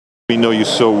We know you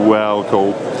so well,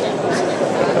 Cole.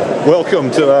 Welcome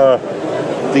to our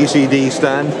DCD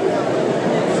stand.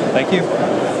 Thank you.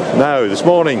 Now, this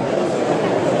morning.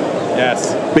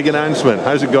 Yes. Big announcement.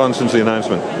 How's it gone since the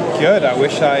announcement? Good. I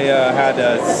wish I had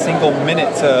a single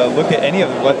minute to look at any of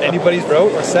what anybody's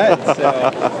wrote or said. So,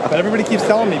 but everybody keeps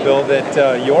telling me, Bill,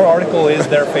 that your article is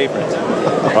their favorite.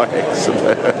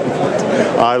 Excellent.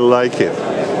 I like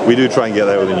it. We do try and get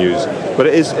that with the news. But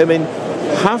it is, I mean,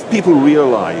 have people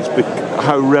realised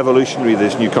how revolutionary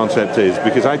this new concept is?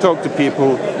 Because I talk to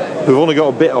people who've only got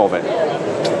a bit of it.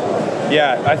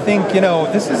 Yeah, I think, you know,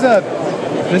 this is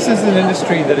an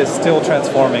industry that is still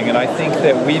transforming, and I think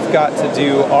that we've got to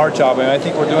do our job. I mean, I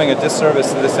think we're doing a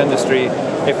disservice to this industry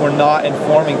if we're not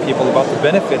informing people about the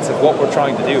benefits of what we're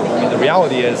trying to do. I mean, the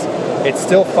reality is it's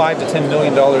still $5 to $10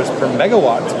 million per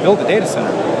megawatt to build a data center,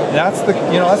 and that's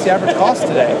the average cost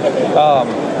today.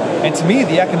 And to me,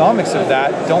 the economics of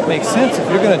that don't make sense if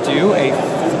you're going to do a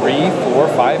 3, 4,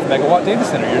 5 megawatt data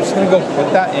center. You're just going to go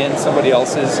put that in somebody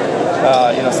else's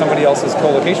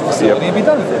co-location facility and be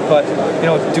done with it. But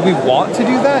do we want to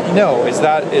do that? No.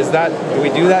 Do we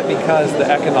do that because the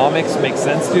economics make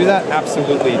sense to do that?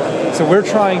 Absolutely. So we're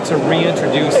trying to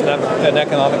reintroduce an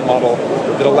economic model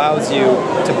that allows you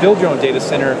to build your own data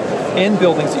center in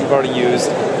buildings that you've already used,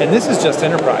 and this is just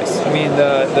enterprise. I mean,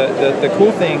 the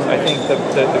cool thing, I think,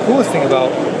 the coolest thing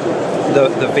about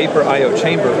the Vapor I/O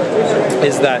chamber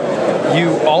is that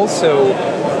you also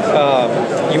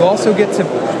get to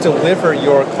deliver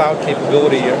your cloud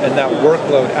capability and that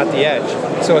workload at the edge.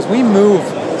 So as we move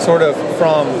sort of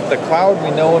from the cloud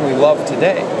we know and we love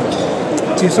today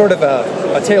to sort of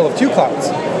a tale of two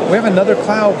clouds. We have another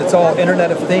cloud that's all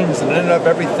Internet of Things and Internet of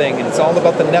Everything, and it's all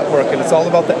about the network and it's all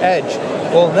about the edge.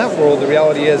 Well, in that world, the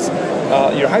reality is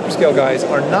your hyperscale guys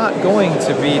are not going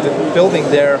to be building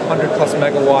their 100+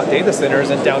 megawatt data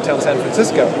centers in downtown San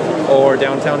Francisco or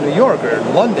downtown New York or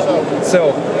London.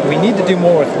 So we need to do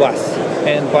more with less.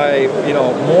 And by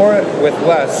more with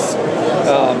less,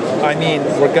 I mean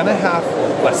we're going to have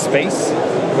less space.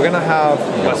 We're going to have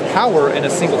less power in a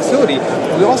single facility.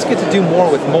 We also get to do more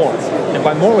with more. And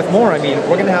by more with more, I mean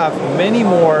we're going to have many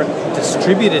more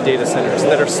distributed data centers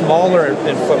that are smaller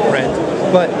in footprint,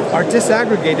 but are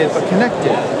disaggregated but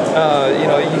connected.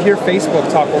 You hear Facebook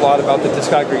talk a lot about the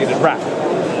disaggregated rack.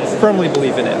 Firmly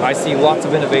believe in it. I see lots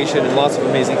of innovation and lots of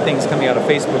amazing things coming out of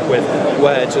Facebook with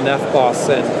Wedge and FBOSS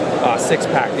and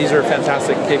Sixpack. These are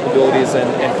fantastic capabilities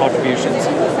and contributions.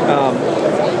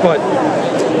 But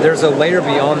there's a layer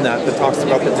beyond that talks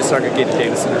about the disaggregated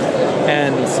data center.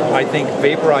 And I think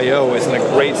Vapor I/O is in a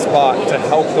great spot to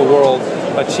help the world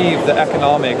achieve the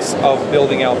economics of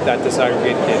building out that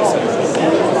disaggregated data center.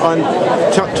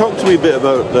 And talk to me a bit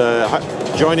about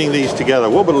joining these together.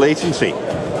 What about latency?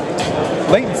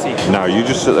 Latency. Now, you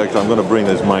just sit there, because I'm going to bring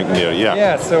this mic near.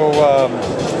 Yeah, so,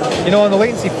 on the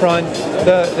latency front,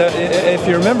 if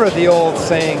you remember the old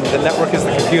saying, the network is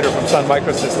the computer from Sun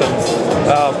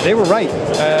Microsystems, they were right.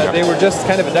 They were just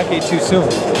kind of a decade too soon.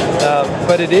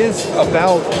 But it is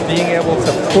about being able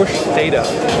to push data.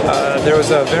 There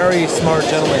was a very smart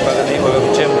gentleman by the name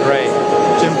of Jim Gray.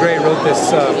 Jim Gray wrote this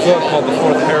book called The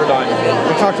Fourth Paradigm.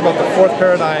 We talked about the fourth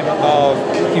paradigm of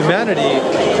humanity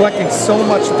collecting so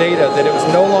much data that it was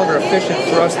no longer efficient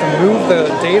for us to move the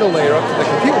data layer up to the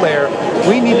compute layer.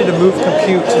 We needed to move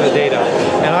compute to the data,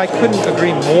 and I couldn't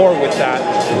agree more with that.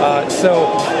 So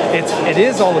it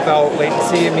is all about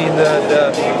latency. I mean,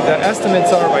 the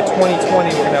estimates are by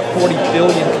 2020 we're going to have 40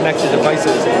 billion connected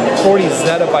devices, 40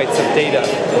 zettabytes of data.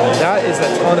 That is a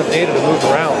ton of data to move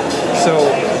around. So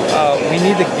we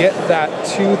need to get that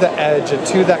to the edge and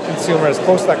to that consumer, as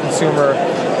close to that consumer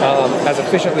as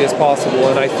efficiently as possible.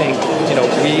 And I think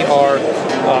we are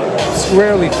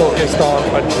squarely focused on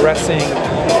addressing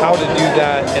how to do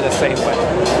that in a sane way.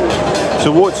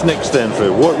 So what's next then,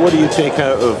 Drew? What do you take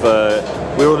out of?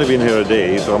 We've only been here a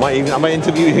day, so I might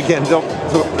interview you again up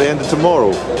to the end of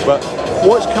tomorrow. But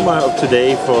what's come out of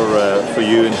today for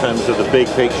you in terms of the big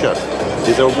picture?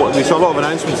 We saw a lot of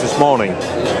announcements this morning.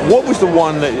 What was the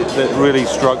one that really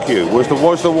struck you? Was the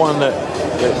one that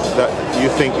you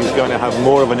think is going to have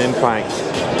more of an impact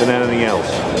than anything else?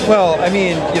 Well, I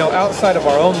mean, outside of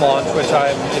our own launch, which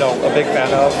I'm, a big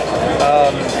fan of,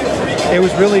 it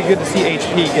was really good to see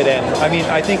HP get in. I mean,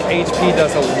 I think HP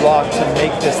does a lot to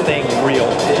make this thing real,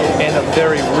 in a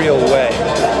very real way.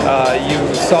 You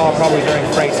saw probably during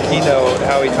Frank's keynote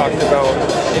how he talked about,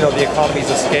 the economies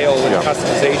of scale and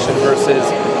customization versus,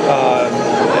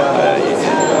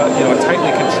 a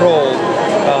tightly controlled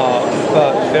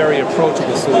but very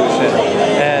approachable solution.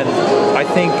 And I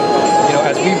think,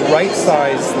 as we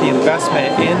right-size the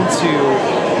investment into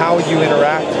how you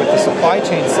interact with the supply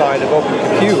chain side of open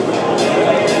compute,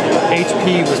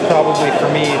 HP was probably, for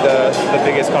me, the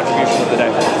biggest contribution of the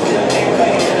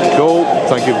day. Cool.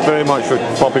 Thank you very much for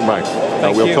popping by.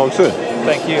 Thank you. We'll talk soon.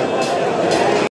 Thank you.